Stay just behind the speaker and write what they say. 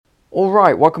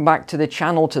Alright, welcome back to the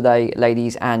channel today,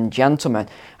 ladies and gentlemen.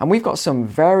 And we've got some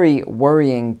very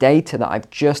worrying data that I've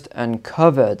just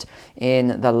uncovered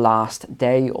in the last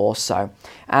day or so.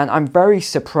 And I'm very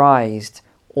surprised,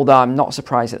 although I'm not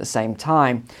surprised at the same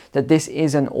time, that this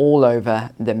isn't all over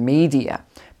the media.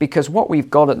 Because what we've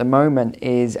got at the moment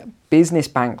is business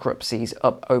bankruptcies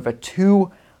up over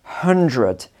 200%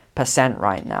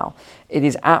 right now. It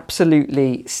is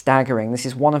absolutely staggering. This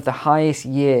is one of the highest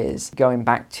years going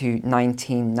back to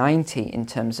 1990 in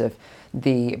terms of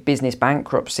the business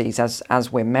bankruptcies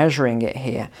as we're measuring it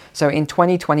here. So in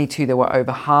 2022, there were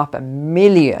over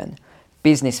 500,000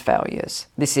 business failures.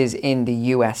 This is in the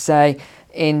USA.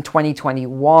 In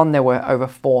 2021, there were over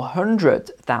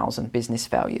 400,000 business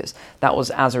failures. That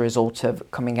was as a result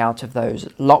of coming out of those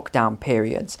lockdown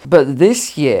periods. But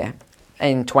this year,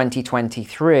 in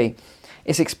 2023,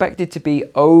 it's expected to be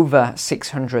over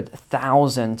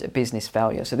 600,000 business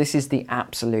failures. So this is the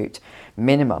absolute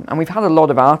minimum. And we've had a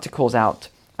lot of articles out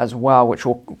as well, which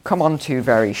we'll come on to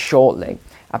very shortly,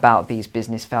 about these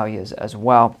business failures as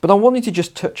well. But I wanted to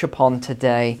just touch upon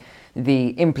today the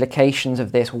implications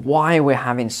of this, why we're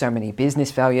having so many business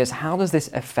failures. How does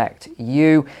this affect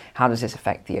you? How does this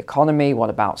affect the economy? What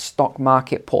about stock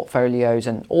market portfolios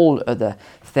and all other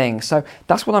things? So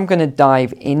that's what I'm going to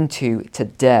dive into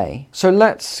today. So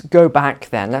let's go back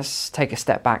then. Let's take a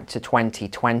step back to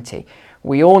 2020.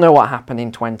 We all know what happened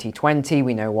in 2020.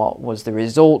 We know what was the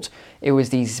result. It was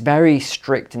these very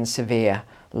strict and severe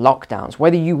lockdowns.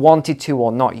 Whether you wanted to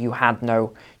or not, you had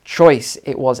no choice.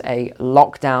 It was a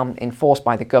lockdown enforced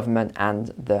by the government and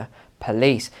the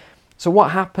police. So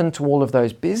what happened to all of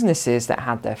those businesses that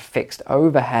had their fixed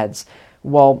overheads?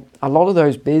 Well, a lot of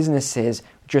those businesses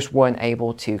just weren't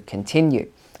able to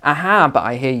continue. But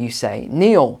I hear you say,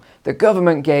 Neil, the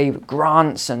government gave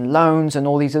grants and loans and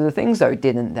all these other things though,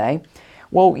 didn't they?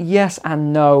 Well, yes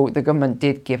and no. The government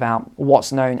did give out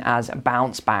what's known as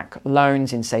bounce back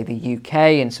loans in, say, the UK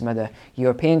and some other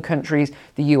European countries.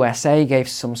 The USA gave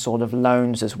some sort of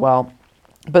loans as well.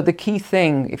 But the key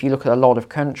thing, if you look at a lot of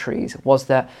countries, was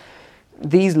that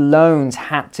these loans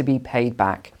had to be paid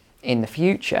back in the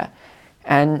future.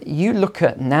 And you look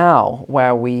at now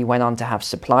where we went on to have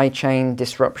supply chain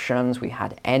disruptions, we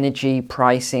had energy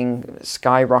pricing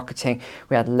skyrocketing,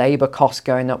 we had labor costs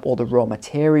going up, all the raw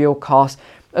material costs,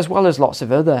 as well as lots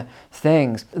of other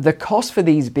things. The cost for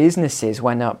these businesses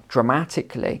went up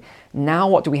dramatically. Now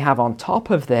what do we have on top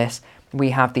of this?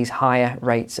 We have these higher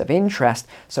rates of interest.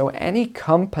 So any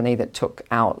company that took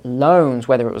out loans,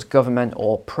 whether it was government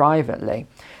or privately,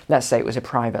 let's say it was a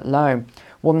private loan,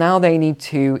 well, now they need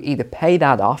to either pay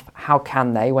that off, how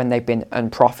can they, when they've been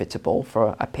unprofitable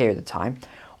for a period of time,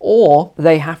 or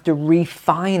they have to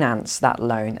refinance that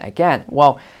loan again.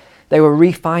 Well, they were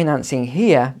refinancing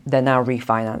here, they're now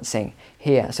refinancing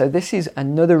here. So this is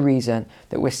another reason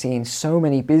that we're seeing so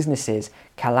many businesses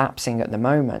collapsing at the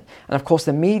moment. And of course,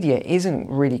 the media isn't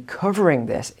really covering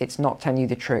this. It's not telling you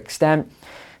the true extent.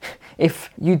 If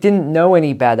you didn't know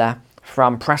any better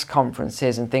from press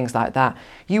conferences and things like that,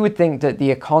 you would think that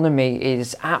the economy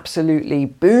is absolutely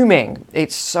booming.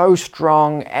 It's so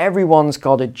strong. Everyone's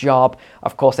got a job.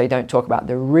 Of course, they don't talk about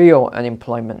the real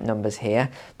unemployment numbers here.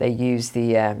 They use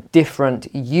the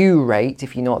different U rate,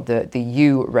 if you know what the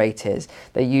U rate is.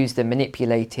 They use the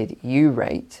manipulated U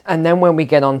rate. And then when we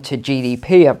get on to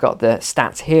GDP, I've got the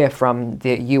stats here from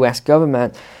the US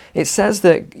government. It says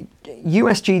that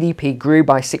US GDP grew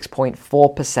by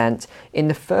 6.4% in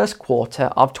the first quarter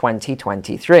of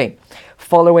 2023,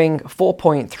 following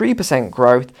 4.3%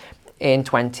 growth in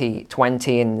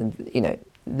 2020, and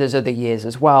there's other years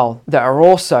as well that are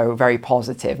also very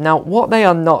positive. Now, what they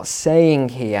are not saying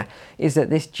here is that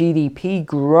this GDP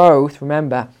growth,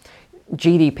 remember,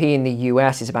 GDP in the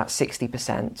US is about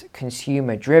 60%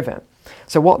 consumer driven.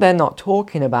 So what they're not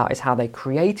talking about is how they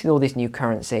created all this new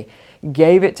currency,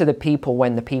 gave it to the people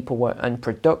when the people were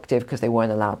unproductive because they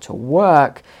weren't allowed to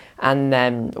work, and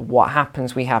then what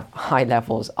happens? We have high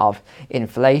levels of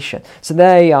inflation. So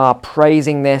they are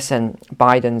praising this, and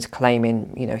Biden's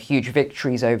claiming, huge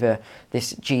victories over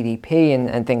this GDP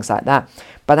and things like that.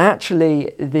 But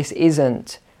actually, this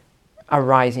isn't a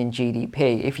rise in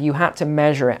GDP. If you had to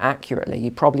measure it accurately,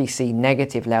 you'd probably see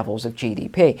negative levels of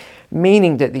GDP,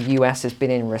 meaning that the US has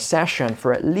been in recession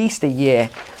for at least a year,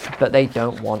 but they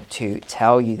don't want to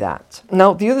tell you that.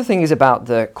 Now, the other thing is about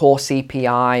the core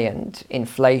CPI and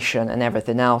inflation and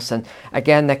everything else. And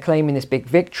again, they're claiming this big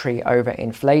victory over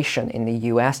inflation in the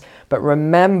US. But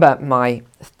remember my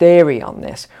theory on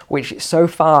this, which so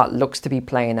far looks to be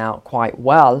playing out quite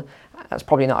well, that's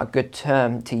probably not a good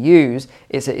term to use.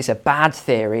 It's a bad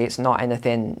theory. It's not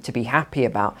anything to be happy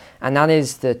about. And that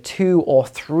is the 2 or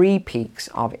 3 peaks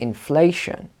of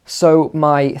inflation. So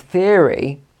my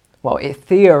theory, well, it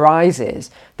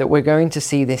theorizes that we're going to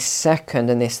see this second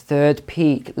and this third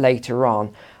peak later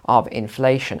on of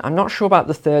inflation. I'm not sure about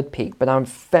the third peak, but I'm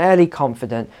fairly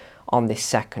confident on this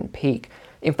second peak.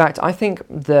 In fact, I think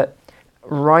that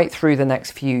right through the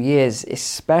next few years,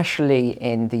 especially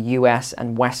in the US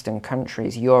and Western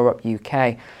countries, Europe,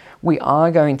 UK, we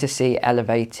are going to see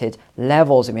elevated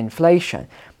levels of inflation.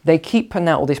 They keep putting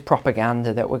out all this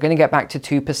propaganda that we're going to get back to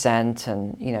 2%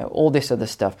 and, all this other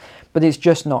stuff, but it's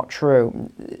just not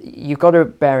true. You've got to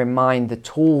bear in mind the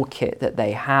toolkit that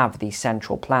they have, these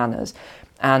central planners,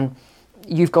 and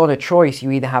you've got a choice.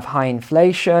 You either have high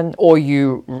inflation or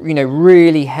you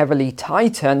really heavily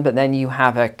tighten, but then you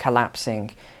have a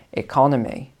collapsing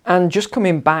economy. And just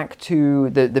coming back to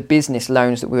the business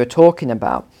loans that we were talking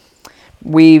about,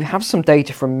 we have some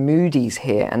data from Moody's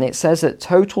here, and it says that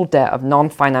total debt of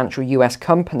non-financial US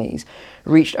companies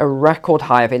reached a record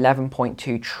high of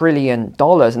 $11.2 trillion,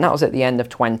 and that was at the end of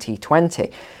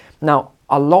 2020. Now,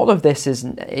 a lot of this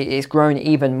is grown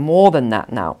even more than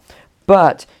that now,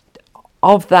 but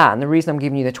of that, and the reason I'm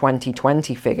giving you the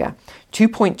 2020 figure,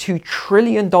 $2.2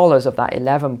 trillion of that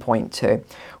 11.2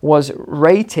 was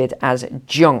rated as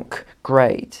junk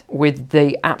grade with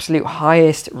the absolute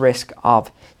highest risk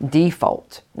of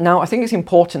default. Now, I think it's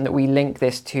important that we link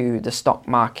this to the stock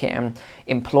market and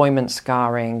employment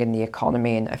scarring and the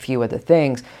economy and a few other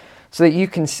things so that you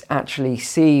can actually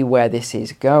see where this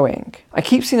is going. I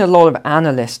keep seeing a lot of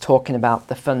analysts talking about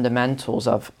the fundamentals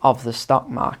of the stock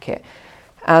market.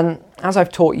 And as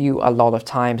I've taught you a lot of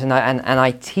times, and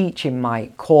I teach in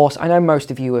my course, I know most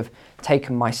of you have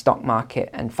taken my stock market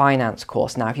and finance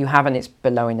course. Now, if you haven't, it's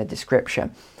below in the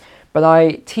description. But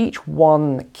I teach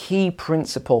one key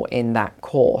principle in that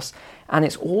course, and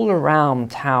it's all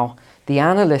around how the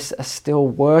analysts are still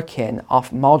working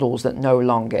off models that no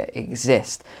longer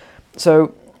exist.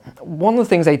 So one of the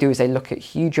things they do is they look at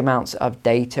huge amounts of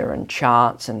data and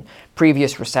charts and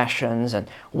previous recessions and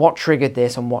what triggered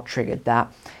this and what triggered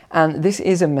that. And this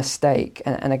is a mistake.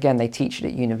 And again, they teach it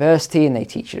at university and they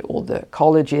teach it at all the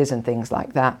colleges and things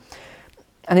like that.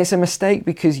 And it's a mistake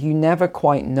because you never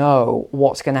quite know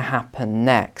what's going to happen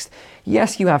next.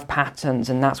 Yes, you have patterns,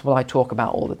 and that's what I talk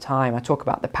about all the time. I talk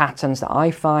about the patterns that I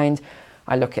find.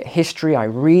 I look at history. I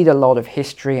read a lot of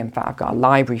history. In fact, I've got a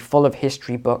library full of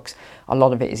history books. A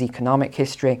lot of it is economic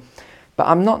history. But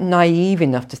I'm not naive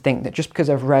enough to think that just because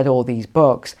I've read all these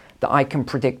books that I can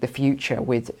predict the future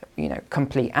with,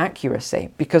 complete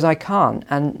accuracy, because I can't,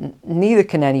 and neither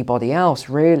can anybody else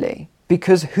really.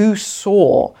 Because who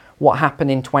saw what happened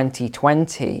in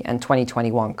 2020 and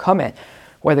 2021 coming,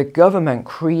 where the government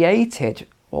created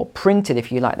or printed,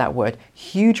 if you like that word,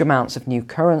 huge amounts of new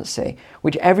currency,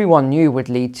 which everyone knew would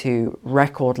lead to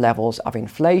record levels of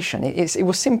inflation. It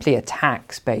was simply a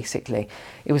tax, basically.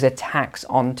 It was a tax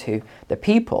onto the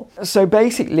people. So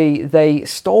basically, they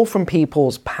stole from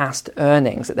people's past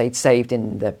earnings that they'd saved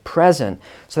in the present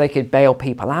so they could bail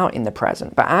people out in the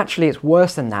present. But actually, it's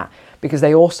worse than that, because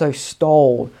they also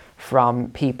stole from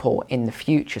people in the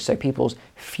future, so people's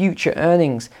future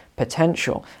earnings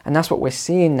potential. And that's what we're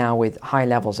seeing now with high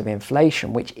levels of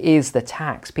inflation, which is the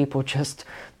tax. People just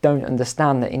don't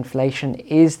understand that inflation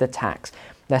is the tax.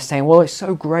 They're saying, well, it's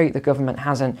so great the government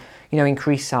hasn't,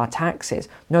 increased our taxes.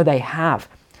 No, they have.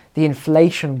 The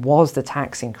inflation was the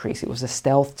tax increase. It was a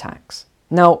stealth tax.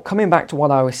 Now, coming back to what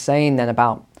I was saying then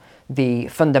about the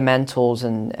fundamentals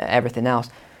and everything else,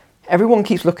 everyone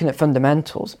keeps looking at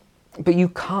fundamentals, but you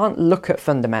can't look at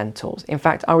fundamentals. In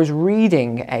fact, I was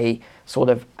reading a sort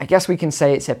of, I guess we can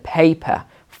say it's a paper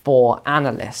for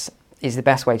analysts, is the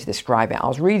best way to describe it. I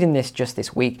was reading this just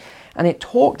this week, and it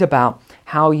talked about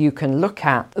how you can look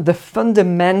at the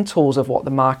fundamentals of what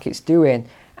the market's doing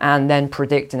and then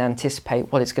predict and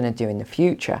anticipate what it's going to do in the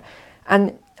future.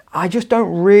 And I just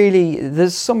don't really,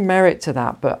 there's some merit to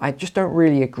that, but I just don't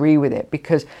really agree with it,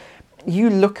 because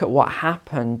you look at what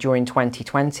happened during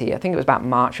 2020, I think it was about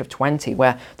March of 20,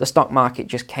 where the stock market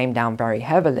just came down very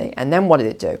heavily. And then what did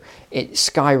it do? It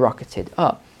skyrocketed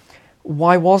up.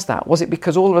 Why was that? Was it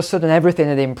because all of a sudden everything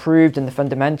had improved and the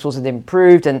fundamentals had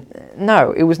improved? And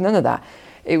no, it was none of that.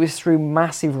 It was through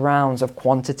massive rounds of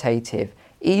quantitative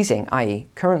easing, i.e.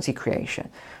 currency creation.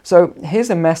 So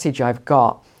here's a message I've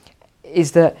got,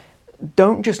 is that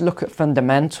don't just look at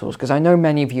fundamentals, because I know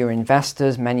many of you are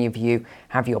investors, many of you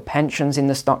have your pensions in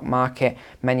the stock market,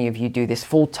 many of you do this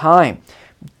full time.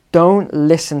 Don't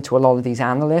listen to a lot of these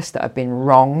analysts that have been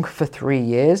wrong for 3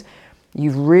 years.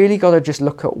 you've really got to just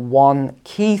look at one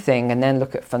key thing and then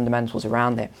look at fundamentals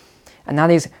around it. And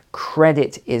that is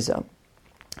creditism.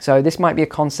 So this might be a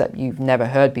concept you've never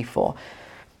heard before.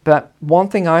 But one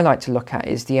thing I like to look at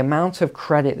is the amount of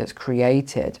credit that's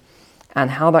created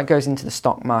and how that goes into the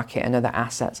stock market and other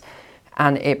assets,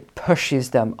 and it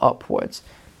pushes them upwards.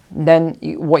 Then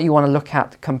what you want to look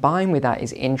at combined with that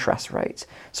is interest rates.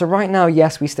 So right now,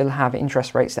 yes, we still have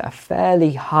interest rates that are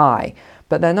fairly high,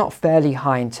 but they're not fairly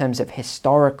high in terms of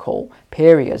historical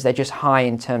periods. They're just high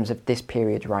in terms of this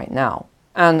period right now.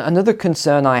 And another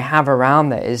concern I have around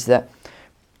that is that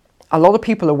a lot of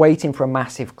people are waiting for a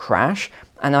massive crash,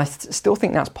 and I still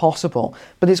think that's possible.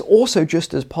 But it's also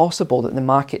just as possible that the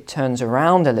market turns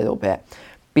around a little bit,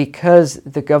 because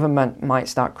the government might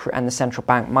start and the central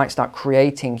bank might start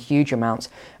creating huge amounts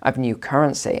of new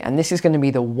currency. And this is going to be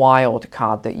the wild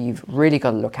card that you've really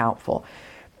got to look out for.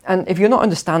 And if you're not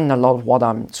understanding a lot of what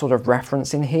I'm sort of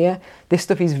referencing here, this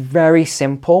stuff is very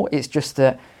simple. It's just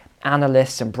that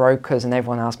analysts and brokers and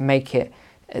everyone else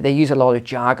they use a lot of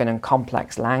jargon and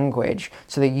complex language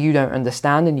so that you don't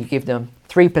understand, and you give them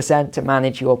 3% to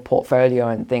manage your portfolio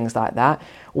and things like that.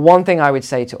 One thing I would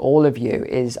say to all of you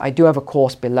is I do have a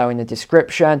course below in the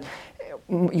description.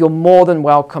 You're more than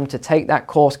welcome to take that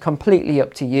course, completely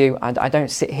up to you. And I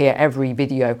don't sit here every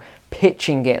video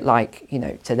pitching it like,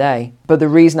 today. But the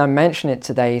reason I mention it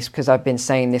today is because I've been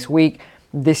saying this week,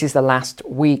 this is the last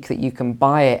week that you can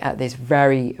buy it at this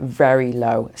very, very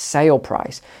low sale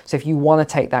price. So if you want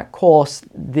to take that course,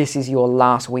 this is your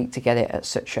last week to get it at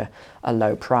such a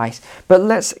low price. But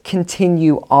let's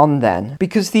continue on then,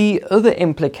 because the other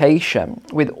implication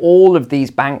with all of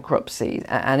these bankruptcies,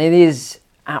 and it is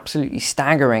absolutely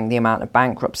staggering the amount of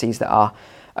bankruptcies that are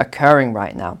occurring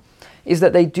right now, is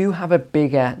that they do have a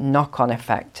bigger knock-on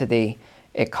effect to the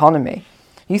economy.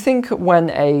 You think when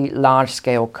a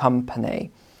large-scale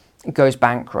company goes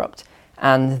bankrupt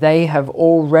and they have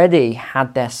already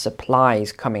had their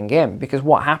supplies coming in, because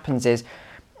what happens is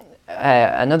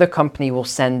another company will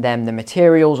send them the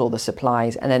materials or the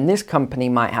supplies, and then this company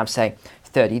might have, say,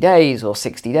 30 days or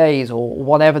 60 days or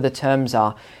whatever the terms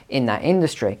are in that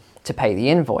industry to pay the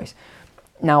invoice.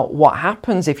 Now, what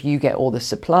happens if you get all the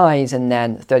supplies and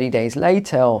then 30 days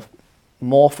later, or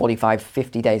more, 45,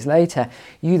 50 days later,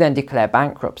 you then declare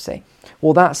bankruptcy?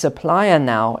 Well, that supplier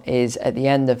now is at the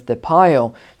end of the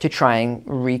pile to try and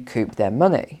recoup their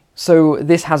money. So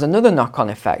this has another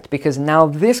knock-on effect, because now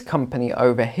this company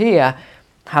over here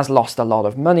has lost a lot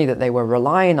of money that they were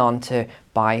relying on to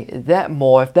buy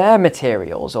more of their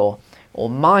materials, or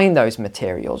mine those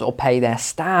materials, or pay their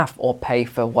staff, or pay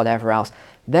for whatever else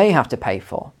they have to pay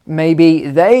for. Maybe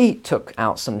they took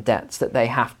out some debts that they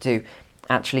have to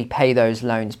actually pay those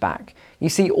loans back. You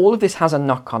see, all of this has a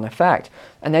knock-on effect.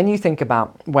 And then you think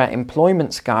about where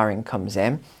employment scarring comes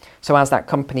in. So as that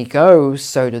company goes,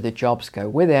 so do the jobs go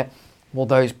with it. Well,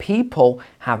 those people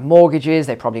have mortgages,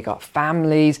 they probably got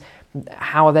families.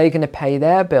 How are they going to pay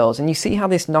their bills? And you see how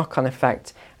this knock-on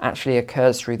effect actually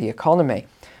occurs through the economy.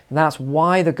 And that's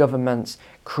why the government's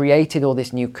created all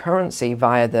this new currency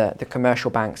via the commercial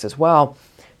banks as well,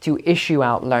 to issue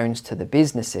out loans to the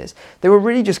businesses. They were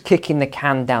really just kicking the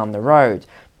can down the road,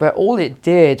 but all it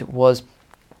did was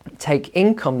take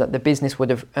income that the business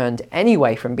would have earned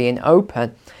anyway from being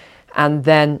open, and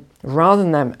then rather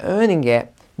than them earning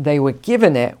it, they were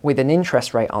given it with an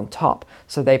interest rate on top.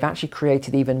 So they've actually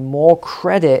created even more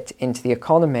credit into the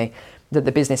economy that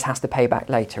the business has to pay back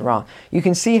later on. You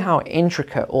can see how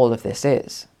intricate all of this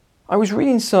is. I was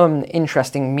reading some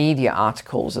interesting media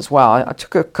articles as well. I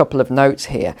took a couple of notes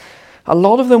here. A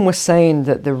lot of them were saying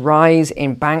that the rise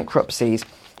in bankruptcies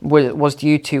was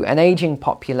due to an aging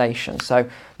population. So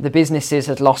the businesses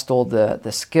had lost all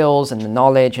the skills and the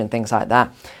knowledge and things like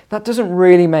that. That doesn't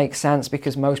really make sense,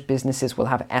 because most businesses will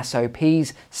have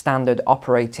SOPs, standard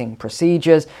operating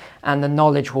procedures, and the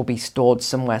knowledge will be stored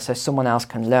somewhere so someone else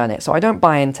can learn it. So I don't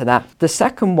buy into that. The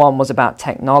second one was about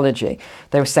technology.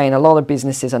 They were saying a lot of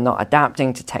businesses are not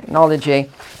adapting to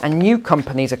technology, and new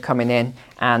companies are coming in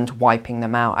and wiping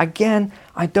them out. Again,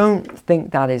 I don't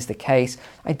think that is the case.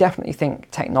 I definitely think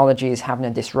technology is having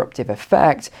a disruptive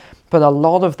effect, but a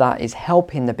lot of that is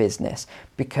helping the business,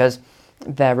 because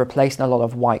they're replacing a lot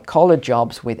of white-collar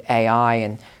jobs with AI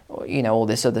and all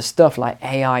this other stuff like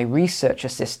AI research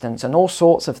assistants and all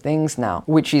sorts of things now,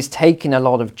 which is taking a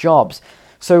lot of jobs.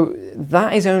 So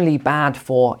that is only bad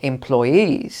for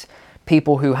employees,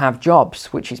 people who have jobs,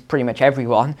 which is pretty much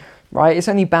everyone, right? It's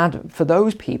only bad for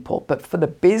those people. But for the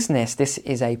business, this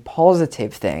is a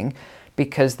positive thing,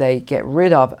 because they get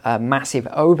rid of a massive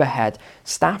overhead.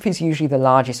 Staff is usually the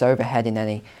largest overhead in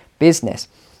any business.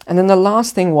 And then the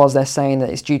last thing was they're saying that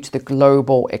it's due to the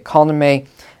global economy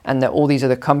and that all these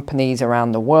other companies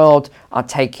around the world are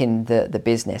taking the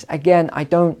business. Again, I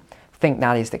don't think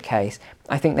that is the case.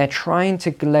 I think they're trying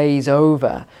to glaze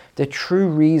over the true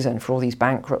reason for all these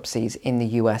bankruptcies in the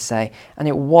USA, and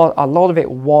a lot of it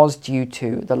was due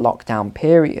to the lockdown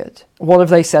period. What have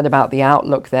they said about the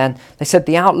outlook then? They said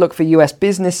the outlook for US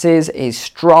businesses is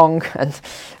strong, and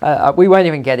we won't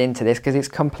even get into this because it's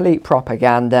complete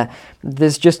propaganda.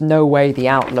 There's just no way the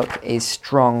outlook is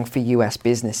strong for US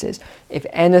businesses. If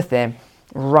anything,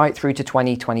 right through to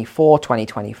 2024,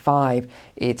 2025,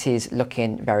 it is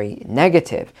looking very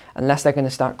negative. Unless they're going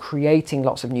to start creating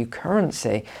lots of new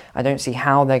currency, I don't see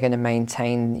how they're going to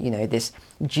maintain, this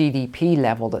GDP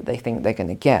level that they think they're going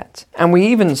to get. And we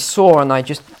even saw, and I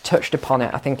just touched upon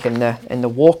it, I think in the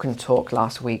walk and talk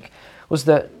last week, was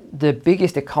that the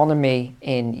biggest economy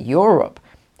in Europe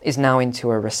is now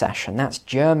into a recession. That's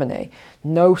Germany.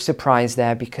 No surprise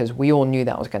there because we all knew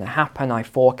that was going to happen. I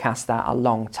forecast that a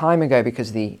long time ago because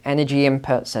of the energy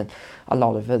inputs and a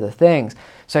lot of other things.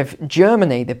 So if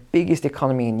Germany, the biggest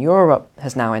economy in Europe,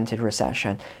 has now entered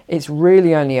recession, it's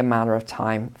really only a matter of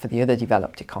time for the other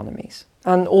developed economies.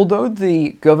 And although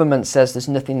the government says there's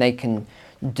nothing they can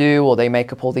do, or they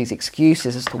make up all these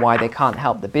excuses as to why they can't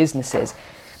help the businesses,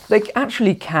 they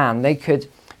actually can. They could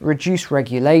reduce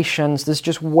regulations. There's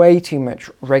just way too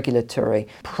much regulatory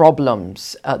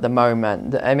problems at the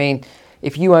moment. I mean,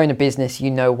 if you own a business, you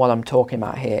know what I'm talking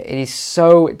about here. It is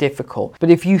so difficult.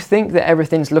 But if you think that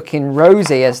everything's looking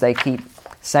rosy, as they keep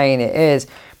saying it is,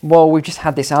 well, we've just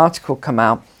had this article come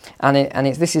out, and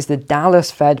this is the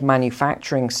Dallas Fed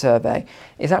Manufacturing Survey.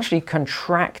 It's actually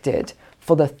contracted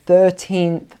for the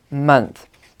 13th month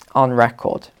on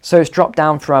record. So it's dropped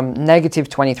down from negative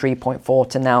 23.4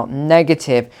 to now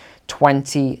negative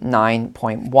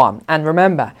 29.1. And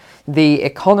remember, the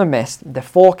economists, the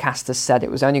forecasters said it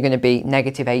was only going to be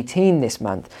negative 18 this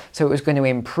month. So it was going to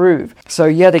improve. So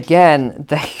yet again,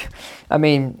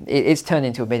 it's turned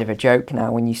into a bit of a joke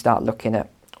now when you start looking at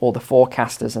all the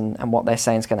forecasters and what they're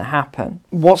saying is going to happen.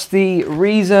 What's the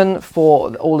reason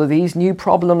for all of these new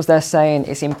problems? They're saying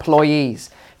it's employees.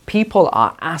 People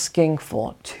are asking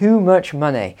for too much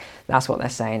money. That's what they're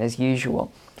saying as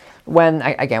usual. When,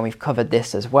 again, we've covered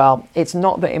this as well, it's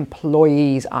not that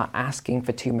employees are asking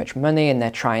for too much money and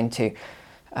they're trying to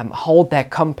hold their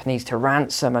companies to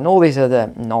ransom and all these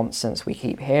other nonsense we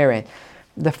keep hearing.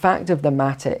 The fact of the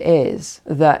matter is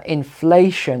that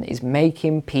inflation is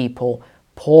making people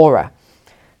poorer.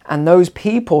 And those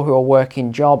people who are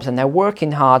working jobs, and they're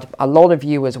working hard, a lot of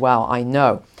you as well, I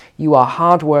know, you are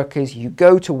hard workers, you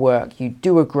go to work, you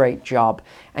do a great job,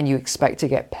 and you expect to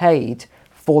get paid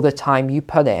for the time you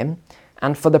put in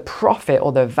and for the profit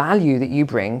or the value that you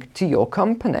bring to your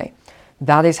company.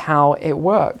 That is how it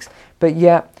works. But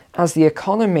yet, as the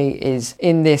economy is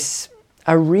in this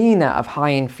arena of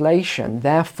high inflation,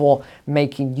 therefore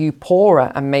making you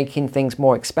poorer and making things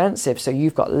more expensive, so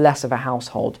you've got less of a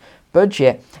household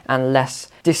budget and less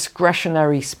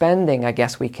discretionary spending, I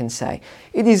guess we can say,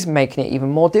 it is making it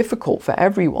even more difficult for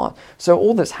everyone. So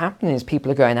all that's happening is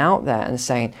people are going out there and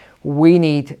saying, we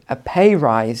need a pay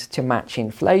rise to match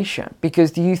inflation.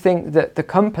 Because do you think that the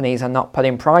companies are not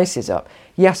putting prices up?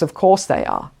 Yes, of course they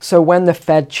are. So when the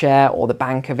Fed chair or the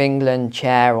Bank of England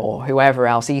chair or whoever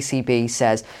else, ECB,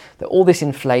 says that all this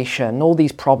inflation, all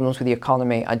these problems with the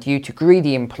economy are due to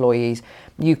greedy employees,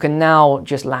 you can now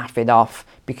just laugh it off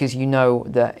because you know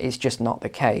that it's just not the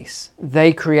case.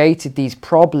 They created these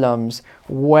problems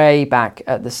way back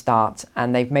at the start,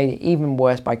 and they've made it even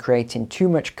worse by creating too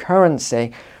much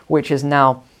currency, which has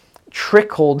now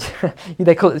trickled,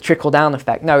 they call it the trickle-down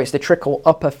effect. No, it's the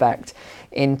trickle-up effect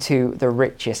into the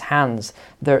richest hands.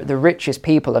 The richest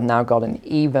people have now gotten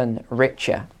even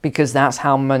richer because that's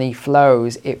how money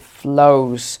flows. It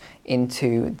flows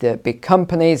into the big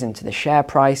companies, into the share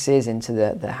prices, into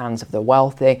the hands of the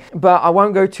wealthy. But I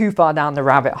won't go too far down the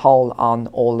rabbit hole on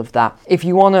all of that. If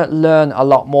you want to learn a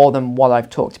lot more than what I've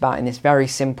talked about in this very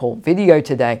simple video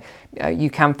today, you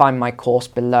can find my course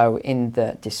below in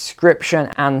the description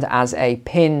and as a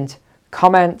pinned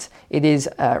comment. It is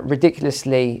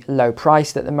ridiculously low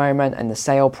priced at the moment and the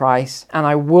sale price. And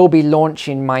I will be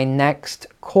launching my next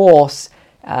course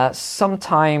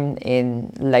sometime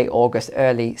in late August,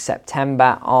 early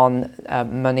September on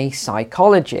money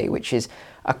psychology, which is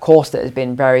a course that has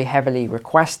been very heavily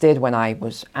requested. When I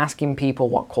was asking people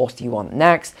what course do you want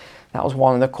next, that was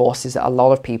one of the courses that a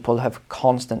lot of people have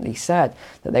constantly said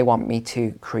that they want me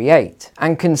to create.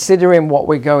 And considering what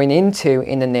we're going into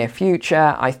in the near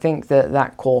future, I think that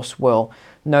that course will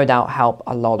no doubt help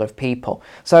a lot of people.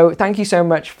 So thank you so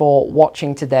much for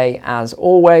watching today as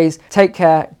always. Take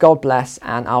care, God bless,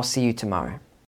 and I'll see you tomorrow.